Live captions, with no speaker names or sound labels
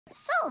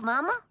So,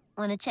 Mama,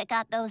 wanna check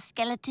out those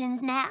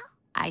skeletons now?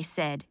 I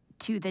said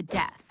to the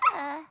death.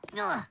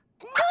 Knew I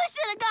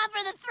should have gone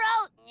for the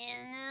throat.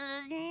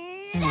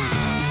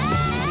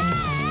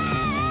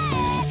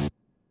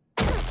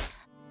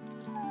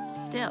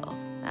 Still,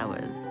 that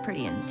was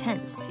pretty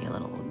intense, you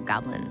little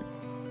goblin.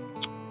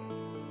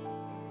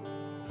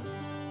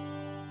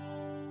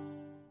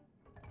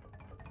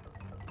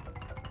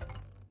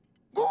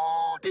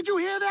 Oh, did you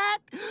hear that?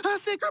 Her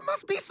secret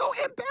must be so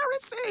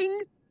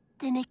embarrassing.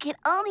 Then it could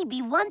only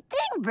be one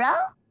thing, bro.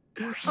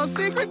 A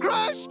secret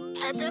crush?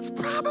 And it's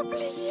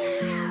probably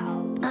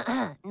you.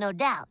 No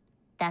doubt.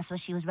 That's what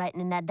she was writing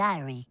in that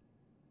diary.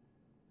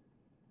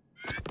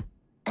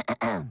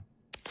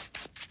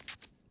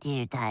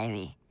 Dear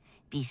diary,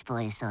 Beast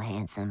Boy is so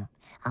handsome.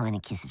 I want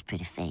to kiss his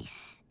pretty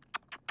face.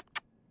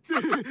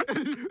 I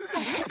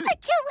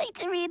can't wait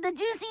to read the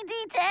juicy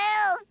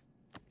details.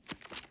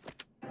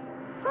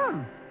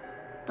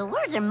 The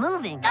words are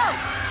moving.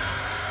 Oh!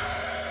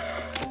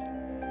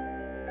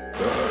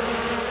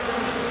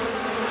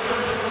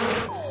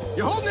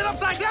 You're holding it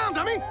upside down,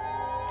 dummy.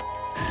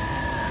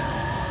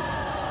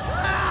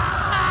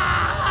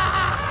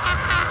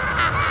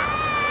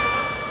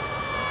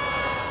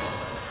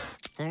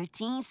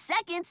 13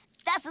 seconds.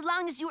 That's as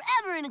long as you're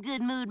ever in a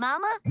good mood,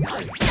 Mama.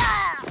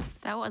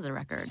 That was a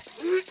record.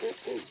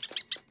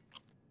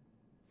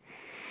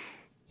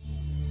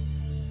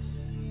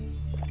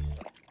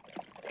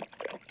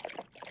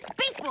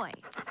 Beast Boy!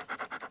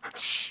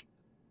 Shh.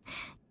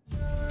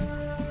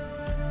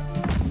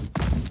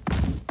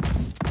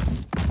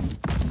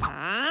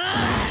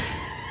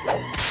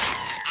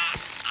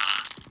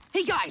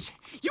 Hey, guys,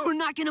 you are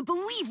not gonna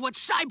believe what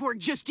Cyborg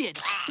just did.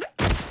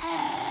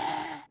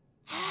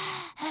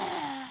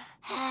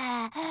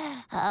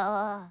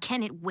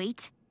 Can it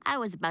wait? I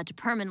was about to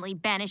permanently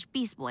banish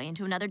Beast Boy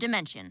into another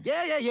dimension.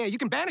 Yeah. You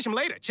can banish him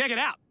later. Check it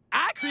out.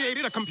 I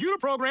created a computer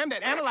program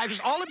that analyzes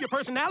all of your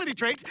personality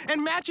traits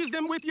and matches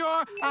them with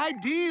your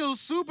ideal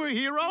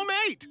superhero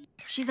mate.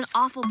 She's an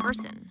awful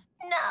person.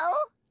 No,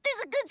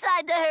 there's a good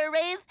side to her,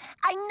 Rave.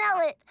 I know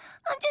it.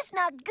 I'm just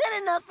not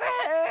good enough for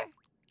her.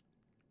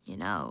 You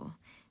know,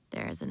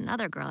 there's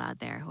another girl out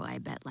there who I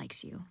bet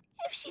likes you.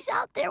 If she's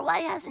out there, why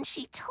hasn't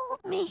she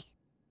told me?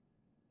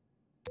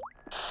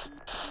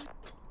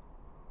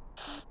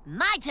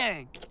 My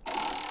turn.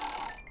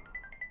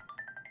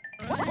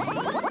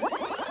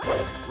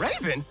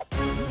 Raven?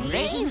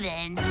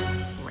 Raven?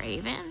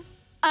 Raven?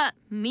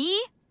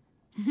 Me?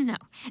 No,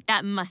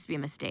 that must be a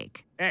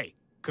mistake. Hey,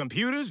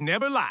 computers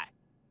never lie.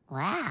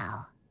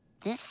 Wow,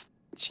 this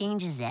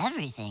changes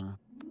everything.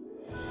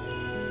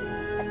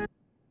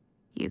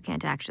 You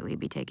can't actually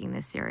be taking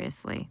this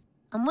seriously.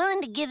 I'm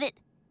willing to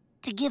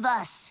give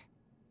us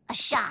a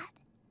shot.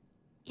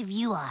 If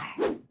you are.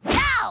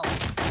 Ow!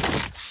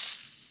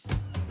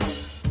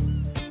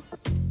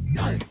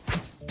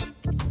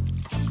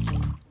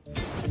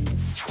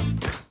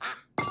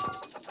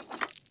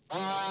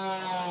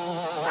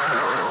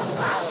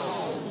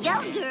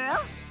 Yo,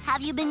 girl,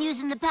 have you been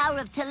using the power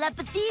of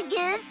telepathy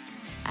again?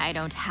 I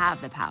don't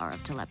have the power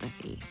of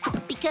telepathy.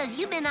 Because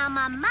you've been on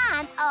my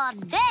mind all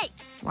day.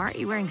 Why aren't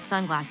you wearing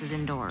sunglasses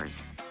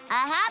indoors?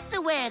 I have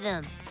to wear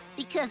them.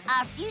 Because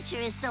our future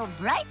is so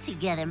bright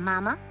together,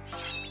 Mama.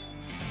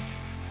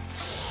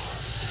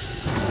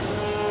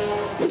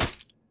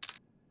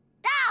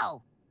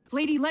 Ow!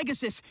 Lady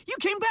Legasus, you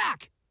came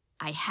back!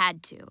 I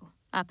had to.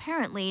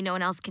 Apparently, no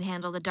one else can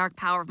handle the dark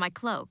power of my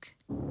cloak.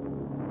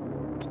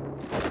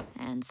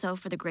 And so,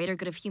 for the greater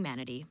good of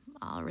humanity,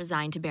 I'll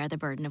resign to bear the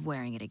burden of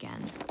wearing it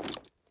again.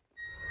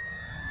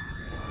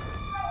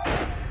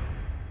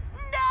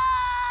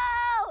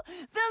 No!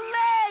 The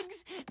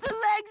legs! The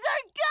legs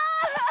are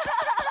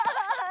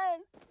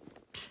gone!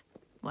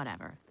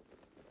 Whatever.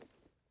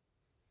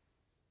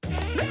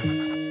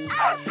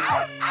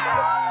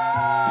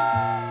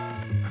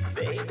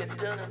 Baby's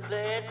done a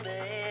bad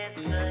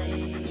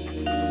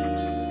thing.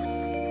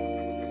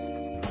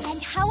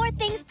 And how are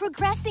things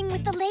progressing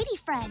with the lady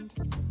friend?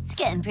 It's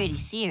getting pretty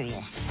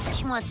serious.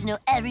 She wants to know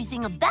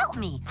everything about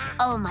me.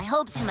 Oh, my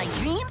hopes and my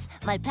dreams,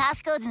 my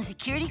passcodes and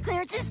security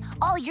clearances,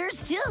 all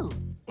yours too.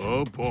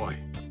 Oh, boy.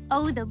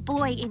 Oh, the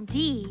boy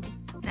indeed.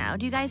 Now,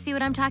 do you guys see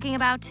what I'm talking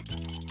about?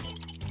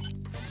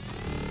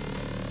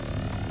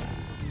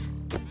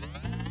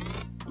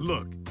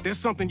 Look, there's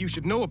something you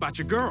should know about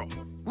your girl.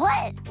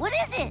 What? What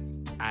is it?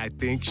 I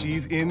think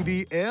she's in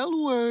the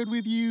L word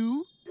with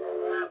you.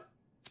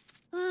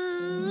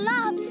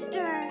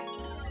 Lobster.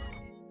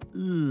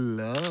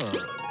 Love.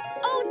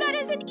 Oh, that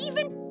is an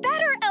even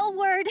better L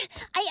word.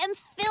 I am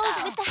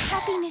filled with the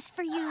happiness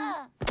for you.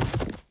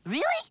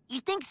 Really? You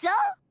think so?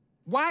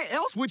 Why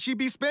else would she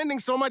be spending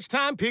so much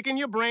time picking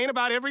your brain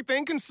about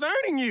everything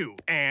concerning you?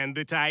 And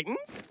the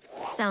Titans?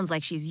 Sounds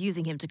like she's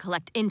using him to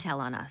collect intel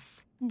on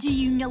us. Do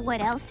you know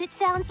what else it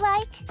sounds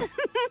like?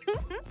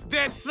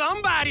 That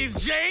somebody's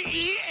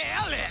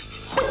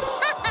J.E.L.S.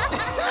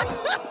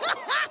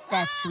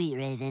 That's sweet,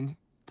 Raven.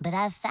 But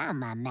I've found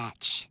my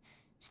match.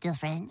 Still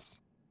friends?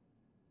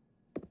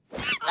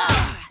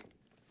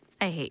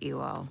 I hate you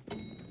all.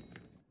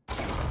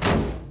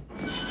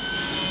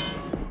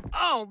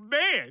 Oh,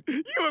 man.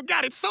 You have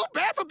got it so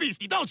bad for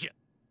Beastie, don't you?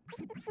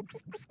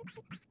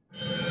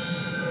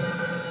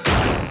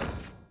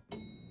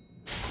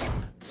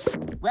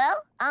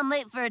 Well, I'm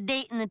late for a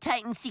date in the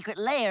Titan secret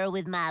lair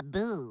with my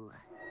boo.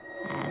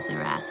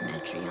 Azarath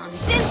Metrion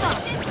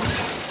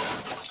Synthos!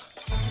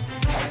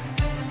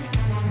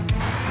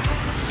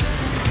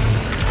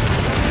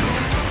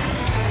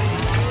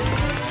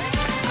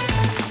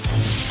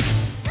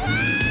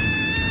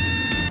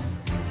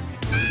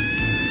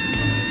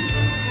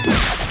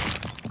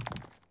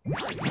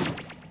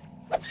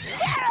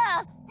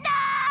 Tara!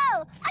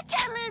 No! I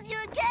can't lose you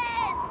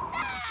again!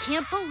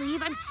 Can't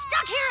believe I'm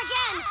stuck here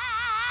again!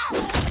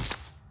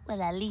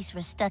 Well, at least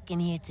we're stuck in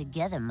here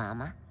together,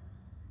 Mama.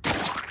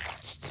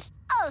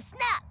 Oh,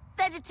 snap!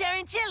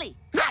 Vegetarian chili!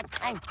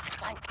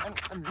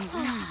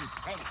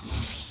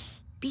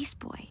 Beast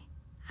Boy,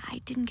 I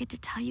didn't get to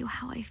tell you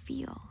how I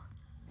feel.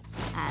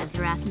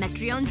 Azarath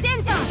Metrion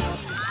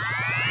Synthos!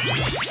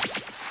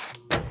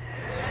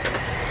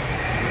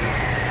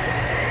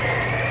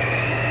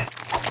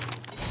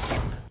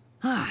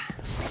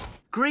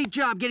 Great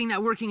job getting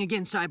that working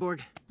again,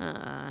 Cyborg.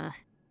 I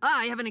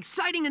have an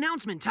exciting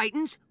announcement,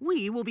 Titans.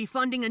 We will be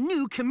funding a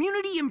new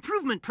community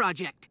improvement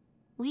project.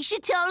 We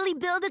should totally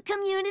build a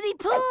community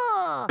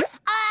pool!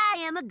 I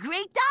am a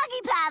great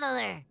doggy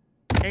paddler!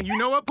 And you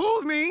know what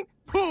pools mean?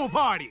 Pool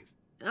parties!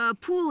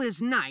 Pool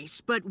is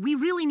nice, but we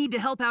really need to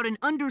help out an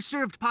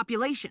underserved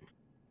population.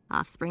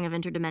 Offspring of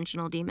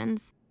interdimensional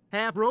demons?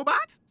 Half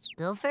robots?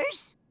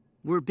 Gophers?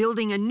 We're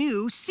building a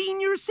new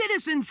senior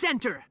citizen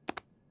center.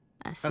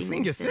 A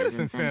senior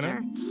citizen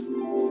center?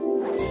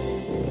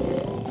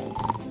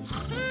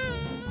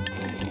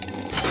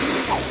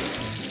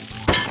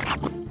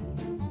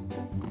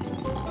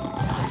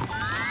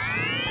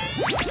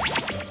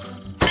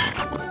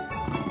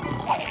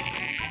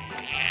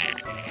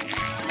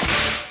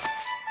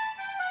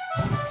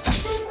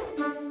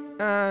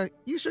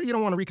 You sure you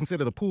don't want to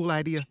reconsider the pool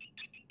idea?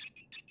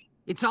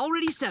 It's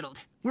already settled.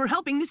 We're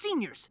helping the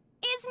seniors.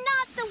 Is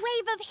not the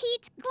wave of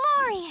heat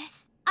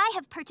glorious? I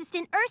have purchased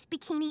an Earth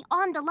bikini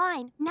on the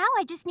line. Now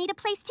I just need a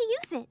place to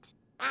use it.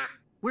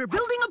 We're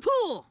building a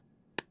pool!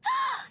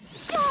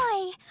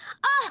 Joy!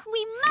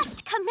 We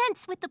must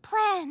commence with the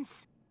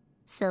plans.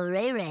 So,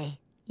 Ray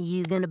Ray,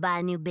 you gonna buy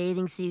a new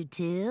bathing suit,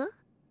 too?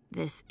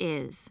 This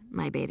is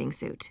my bathing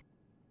suit.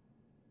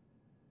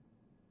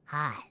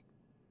 Hot.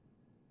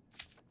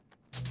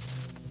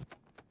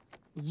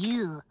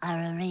 You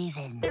are a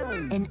raven,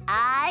 and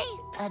I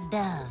a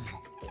dove.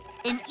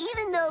 And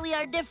even though we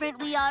are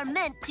different, we are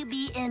meant to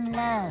be in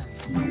love.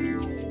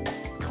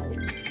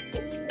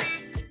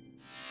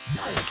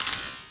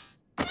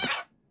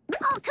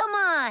 Oh, come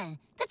on!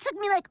 That took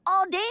me like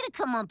all day to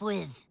come up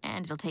with.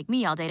 And it'll take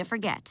me all day to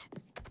forget.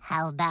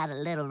 How about a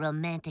little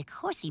romantic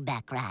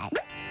horseyback ride?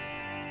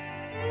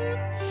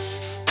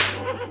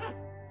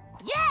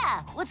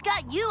 Yeah! What's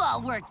got you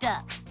all worked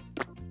up?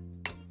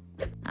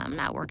 I'm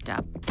not worked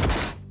up.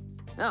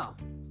 Oh,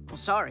 well,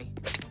 sorry.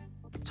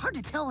 It's hard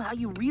to tell how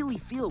you really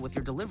feel with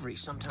your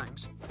deliveries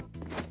sometimes.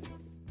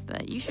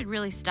 But you should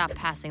really stop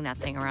passing that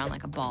thing around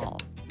like a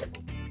ball.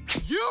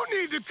 You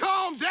need to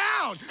calm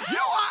down! You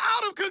are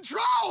out of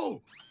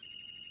control!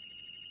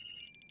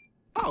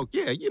 Oh,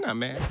 yeah, you're not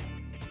mad.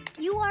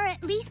 You are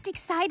at least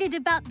excited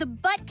about the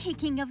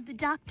butt-kicking of the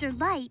Dr.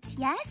 Light,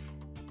 yes?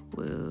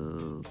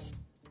 Woo.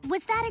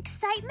 Was that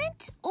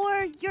excitement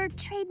or your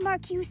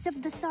trademark use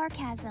of the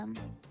sarcasm?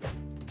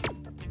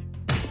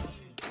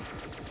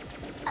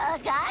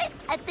 Guys,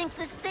 I think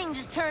this thing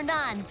just turned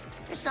on.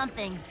 Or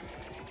something.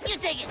 You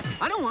take it.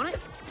 I don't want it.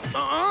 Whee!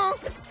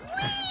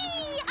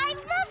 I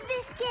love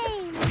this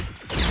game!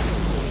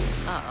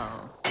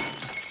 Uh-oh.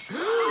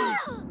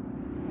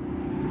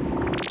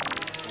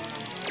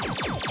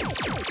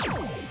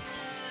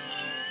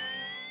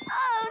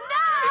 Oh,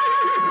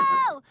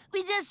 no!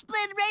 We just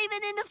split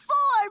Raven into 4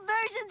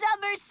 versions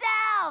of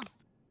herself!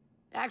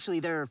 Actually,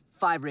 there are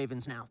 5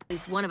 ravens now. At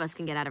least one of us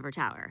can get out of her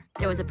tower.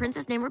 There was a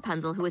princess named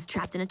Rapunzel who was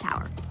trapped in a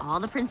tower.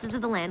 All the princes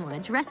of the land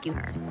wanted to rescue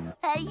her.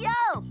 Hey,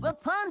 yo,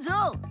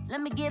 Rapunzel!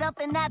 Let me get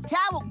up in that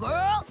tower,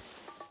 girl!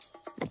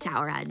 The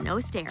tower had no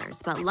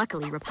stairs, but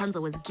luckily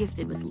Rapunzel was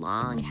gifted with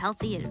long,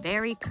 healthy, and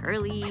very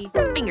curly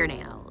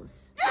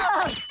fingernails.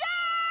 No!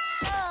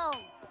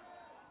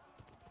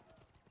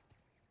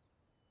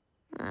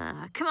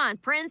 Come on,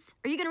 Prince.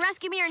 Are you gonna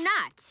rescue me or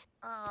not?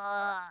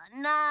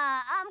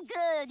 Nah, I'm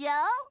good, yo.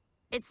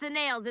 It's the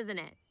nails, isn't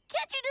it?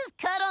 Can't you just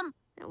cut them?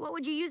 What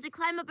would you use to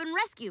climb up and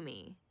rescue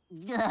me?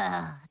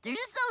 They're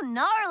just so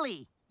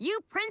gnarly.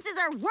 You princes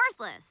are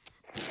worthless.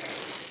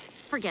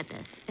 Forget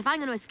this. If I'm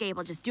gonna escape,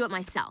 I'll just do it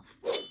myself.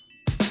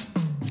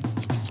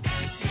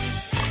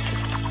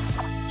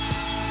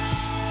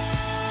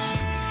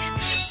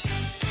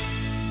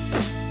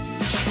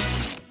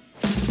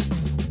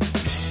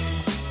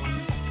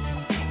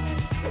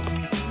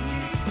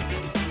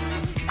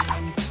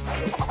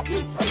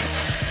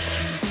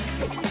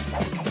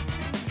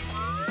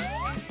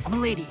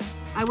 Milady,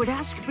 I would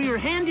ask for your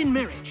hand in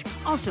marriage.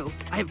 Also,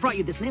 I have brought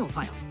you this nail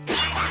file.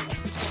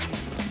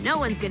 No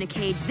one's gonna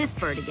cage this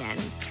bird again.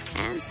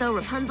 And so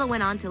Rapunzel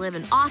went on to live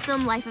an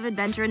awesome life of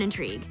adventure and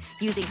intrigue,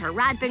 using her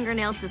rad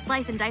fingernails to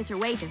slice and dice her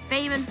way to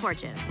fame and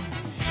fortune.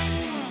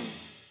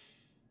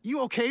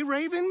 You okay,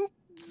 Raven?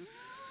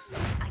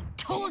 I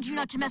told you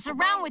not to mess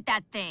around with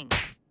that thing.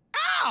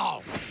 Ow!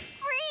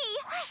 Free!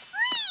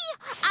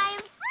 Free! I'm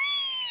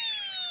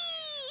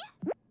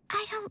free!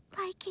 I don't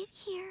like it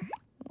here.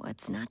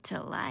 What's not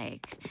to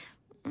like?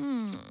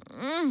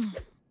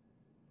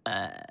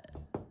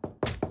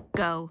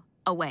 Go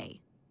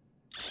away.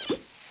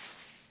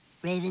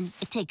 Raven,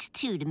 it takes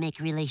two to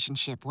make a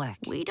relationship work.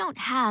 We don't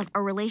have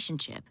a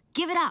relationship.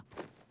 Give it up.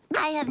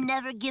 I have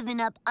never given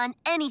up on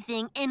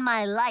anything in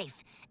my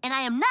life, and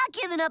I am not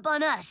giving up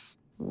on us.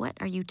 What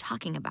are you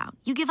talking about?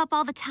 You give up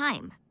all the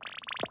time.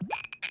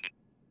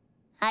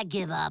 I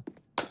give up.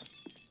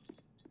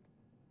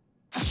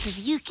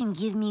 If you can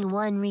give me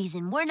one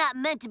reason we're not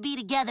meant to be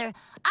together,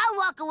 I'll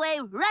walk away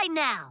right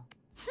now.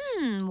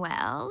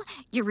 Well,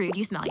 you're rude,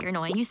 you smell, you're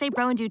annoying, you say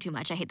bro and do too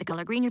much, I hate the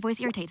color green, your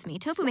voice irritates me,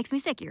 tofu makes me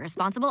sick, you're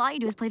irresponsible, all you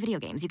do is play video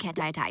games, you can't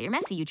tie a tie, you're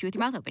messy, you chew with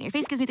your mouth open, your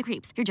face gives me the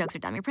creeps, your jokes are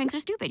dumb, your pranks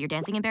are stupid, your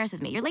dancing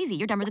embarrasses me, you're lazy,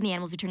 you're dumber than the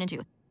animals you turn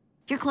into.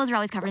 Your clothes are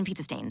always covered in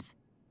pizza stains.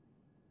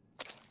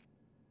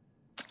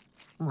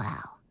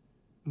 Wow,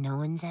 no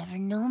one's ever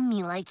known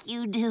me like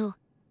you do.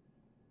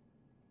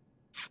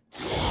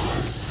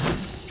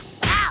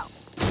 Ow!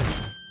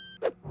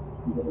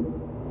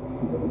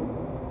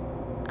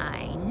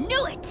 I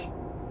knew it!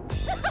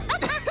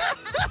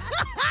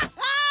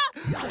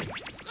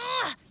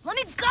 Let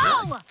me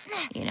go!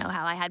 You know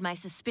how I had my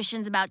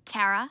suspicions about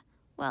Tara?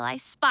 Well, I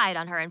spied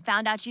on her and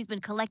found out she's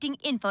been collecting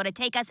info to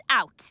take us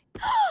out.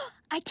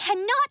 I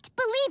cannot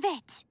believe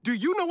it! Do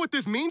you know what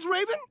this means,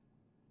 Raven?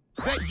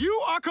 That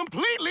you are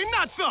completely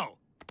nutso!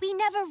 We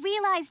never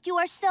realized you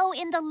are so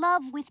in the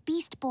love with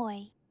Beast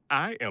Boy.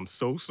 I am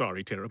so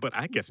sorry, Tara, but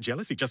I guess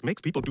jealousy just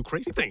makes people do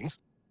crazy things.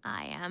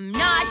 I am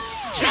not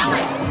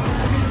jealous!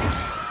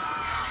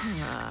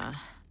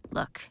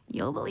 Look,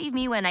 you'll believe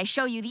me when I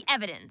show you the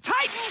evidence.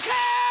 TitanKids!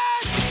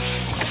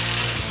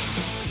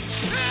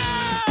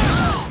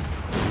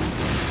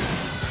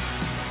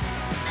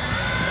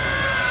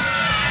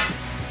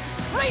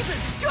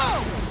 Ravens,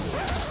 go!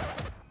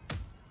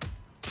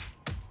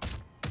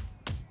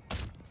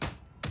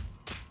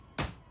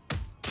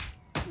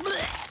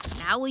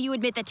 Now will you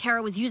admit that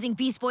Tara was using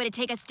Beast Boy to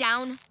take us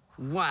down?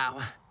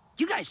 Wow.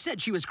 You guys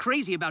said she was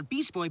crazy about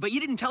Beast Boy, but you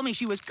didn't tell me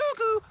she was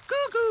cuckoo,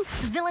 cuckoo.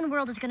 The villain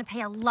world is gonna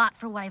pay a lot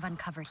for what I've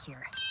uncovered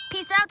here.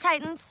 Peace out,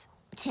 Titans.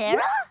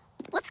 Tara?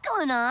 What's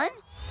going on?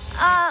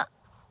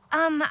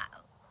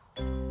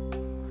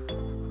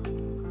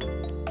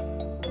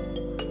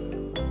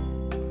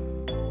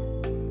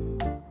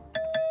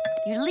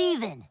 You're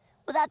leaving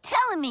without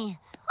telling me,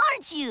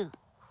 aren't you?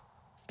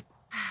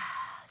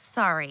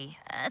 Sorry.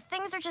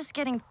 Things are just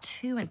getting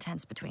too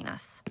intense between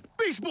us.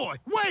 Beast Boy,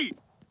 wait!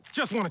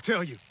 Just want to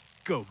tell you,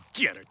 go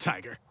get her,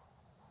 Tiger.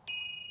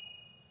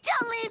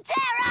 Don't leave,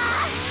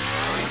 Tara!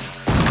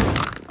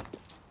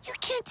 You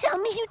can't tell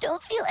me you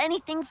don't feel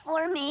anything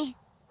for me.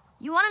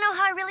 You wanna know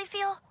how I really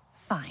feel?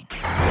 Fine.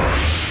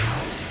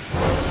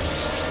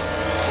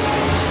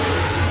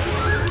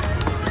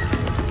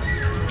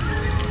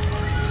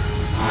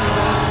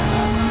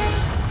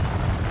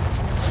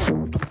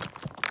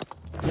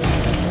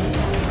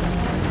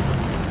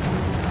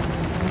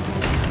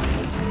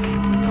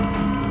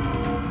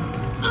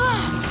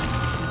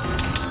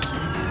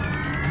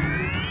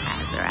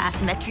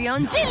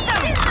 Metreon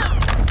Zinthos!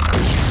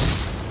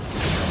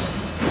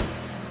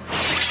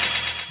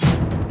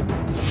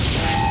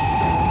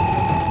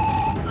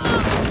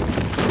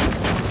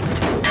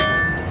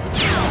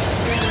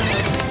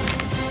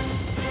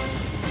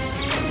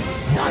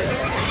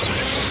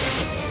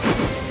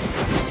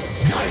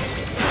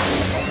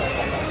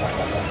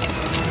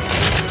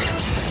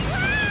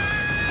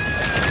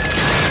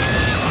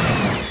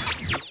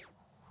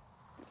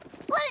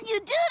 What did you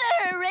do to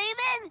her,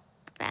 Raven?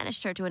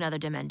 Banished her to another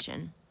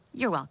dimension.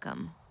 You're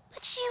welcome.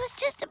 But she was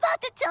just about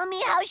to tell me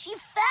how she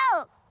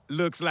felt.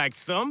 Looks like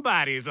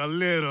somebody's a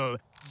little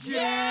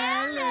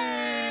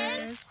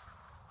jealous.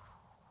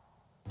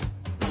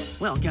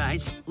 Well,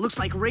 guys, looks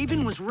like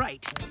Raven was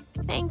right.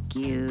 Thank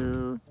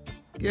you.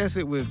 Guess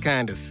it was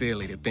kind of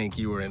silly to think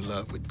you were in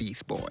love with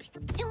Beast Boy.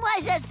 And why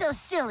is that so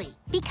silly?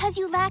 Because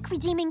you lack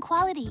redeeming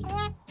qualities.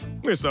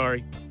 We're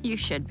sorry. You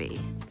should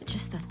be.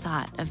 Just the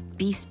thought of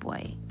Beast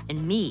Boy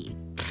and me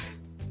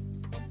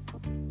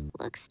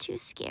looks too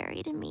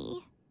scary to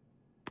me.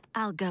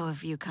 I'll go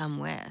if you come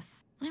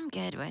with. I'm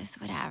good with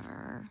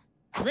whatever.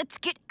 Let's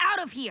get out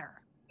of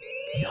here!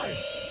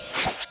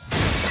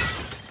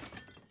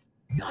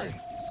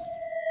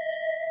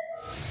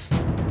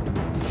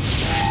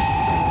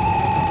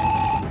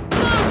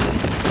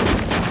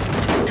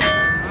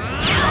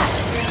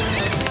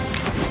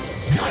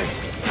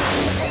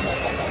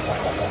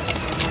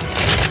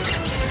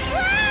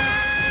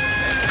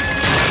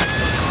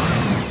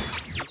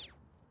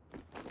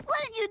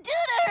 What did you do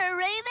to her,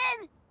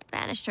 Raven?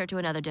 Banished her to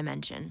another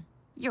dimension.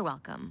 You're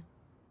welcome.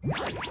 Let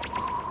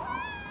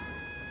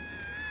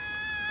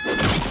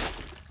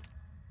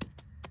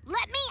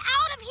me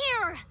out of here!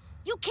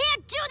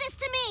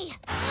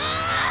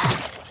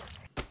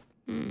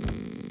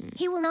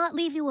 will not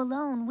leave you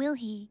alone, will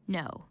he?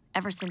 No.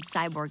 Ever since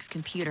Cyborg's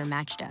computer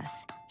matched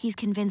us, he's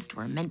convinced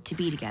we're meant to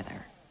be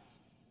together.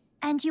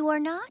 And you are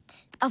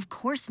not? Of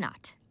course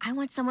not. I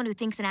want someone who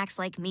thinks and acts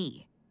like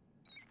me.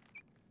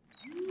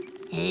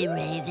 Hey,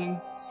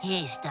 Raven.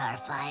 Hey,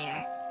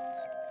 Starfire.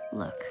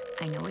 Look,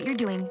 I know what you're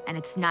doing, and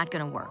it's not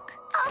gonna work.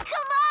 Oh,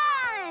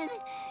 come on!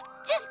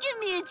 Just give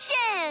me a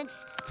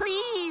chance,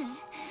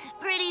 please.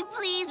 Pretty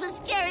please with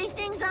scary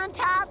things on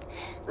top.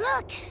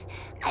 Look,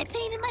 I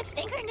painted my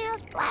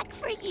fingernails black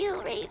for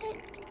you,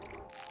 Raven.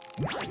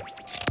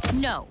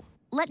 No.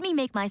 Let me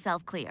make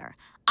myself clear.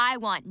 I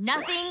want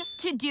nothing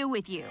to do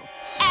with you.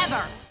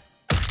 Ever!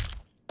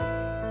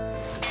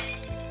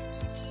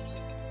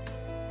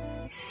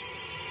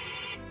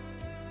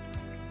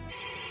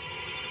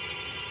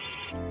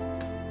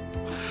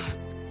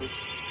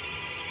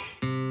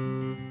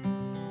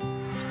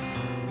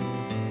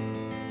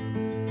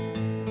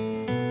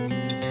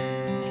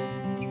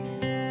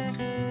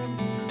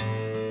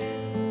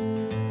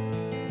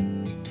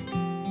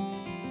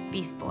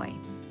 Beast Boy,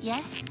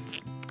 Yes?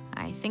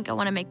 I think I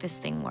want to make this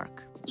thing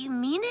work. You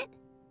mean it?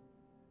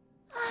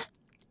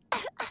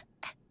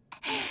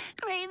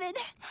 Raven,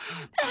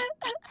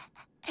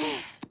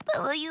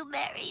 will you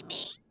marry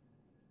me?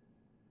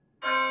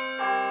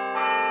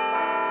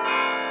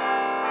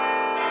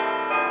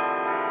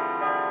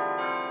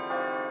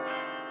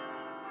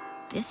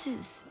 This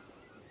is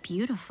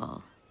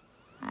beautiful.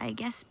 I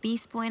guess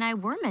Beast Boy and I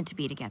were meant to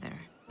be together.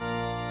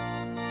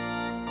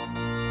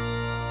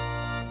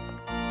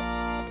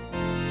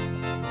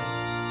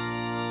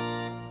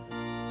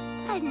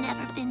 I've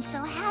never been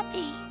so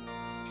happy.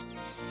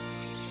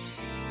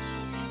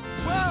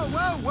 Whoa,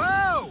 whoa,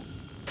 whoa!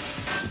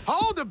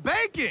 Hold the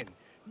bacon!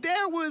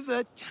 There was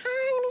a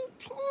tiny,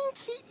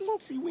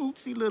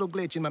 teensy little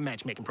glitch in my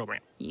matchmaking program.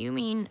 You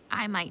mean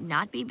I might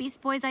not be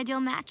Beast Boy's ideal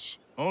match?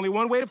 Only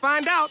one way to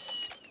find out.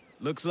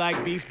 Looks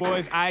like Beast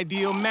Boy's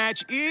ideal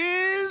match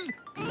is...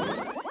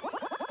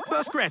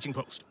 a scratching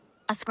post.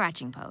 A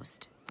scratching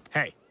post.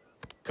 Hey,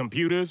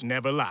 computers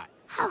never lie.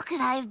 How could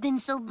I have been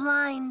so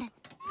blind?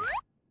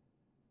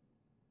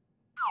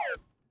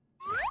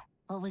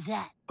 What was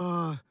that?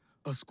 A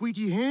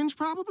squeaky hinge,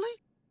 probably?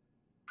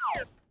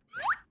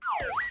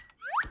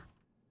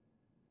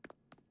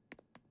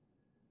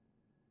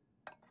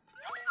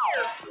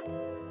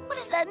 What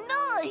is that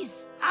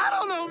noise? I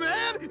don't know,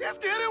 man. It's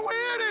getting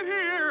weird in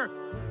here.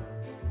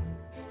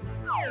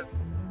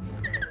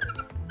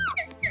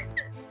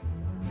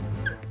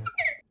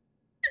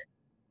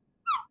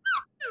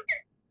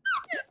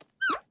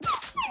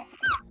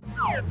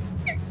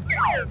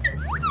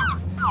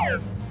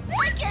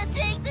 I can't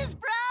take this,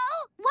 bro!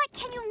 What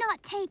can you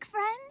not take,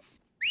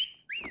 friends?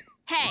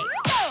 Hey!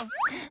 No!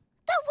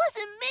 That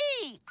wasn't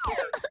me!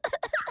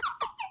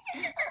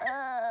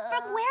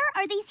 From where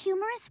are these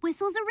humorous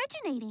whistles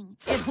originating?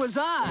 It was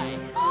I.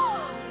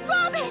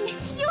 Robin,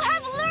 you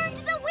have learned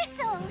the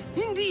whistle!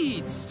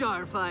 Indeed,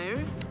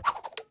 Starfire.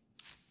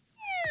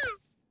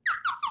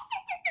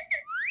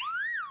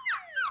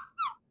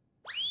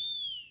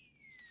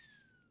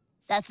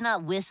 That's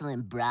not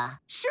whistling, brah.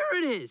 Sure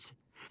it is.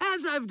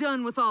 As I've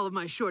done with all of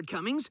my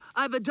shortcomings,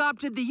 I've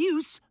adopted the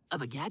use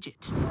of a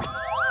gadget.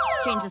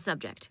 Change the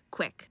subject,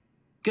 quick.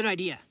 Good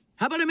idea.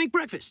 How about I make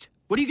breakfast?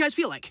 What do you guys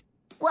feel like?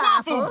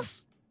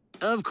 Waffles!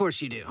 Of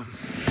course you do.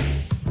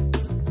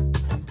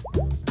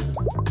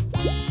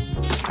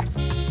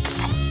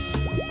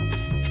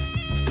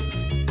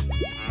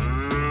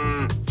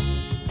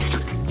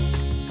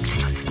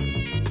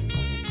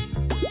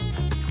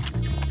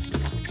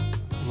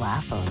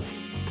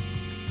 Waffles.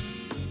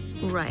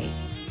 Right.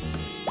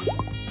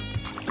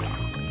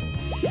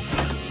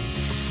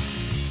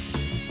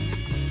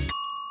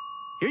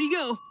 Here you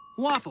go.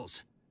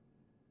 Waffles.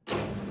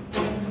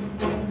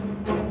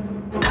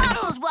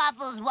 Waffles,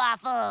 waffles,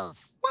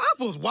 waffles!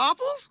 Waffles,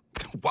 waffles?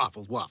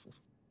 Waffles,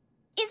 waffles.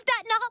 Is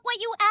that not what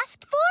you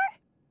asked for?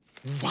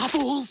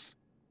 Waffles?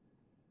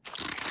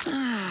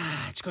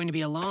 It's going to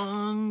be a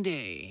long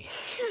day.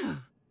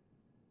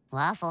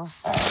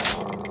 Waffles.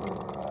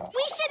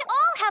 We should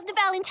all have the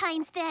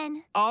Valentines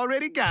then.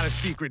 Already got a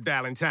secret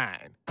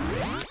Valentine.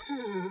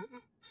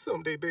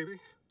 Someday, baby.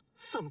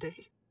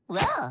 Someday.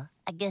 Well,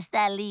 I guess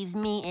that leaves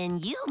me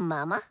and you,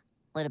 Mama.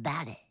 What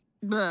about it?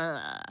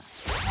 Blah.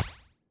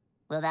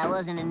 Well, that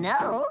wasn't a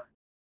no.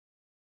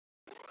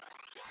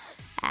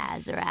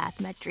 Azarath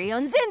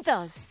Metrion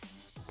Zinthos.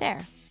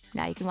 There.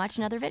 Now you can watch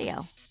another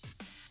video.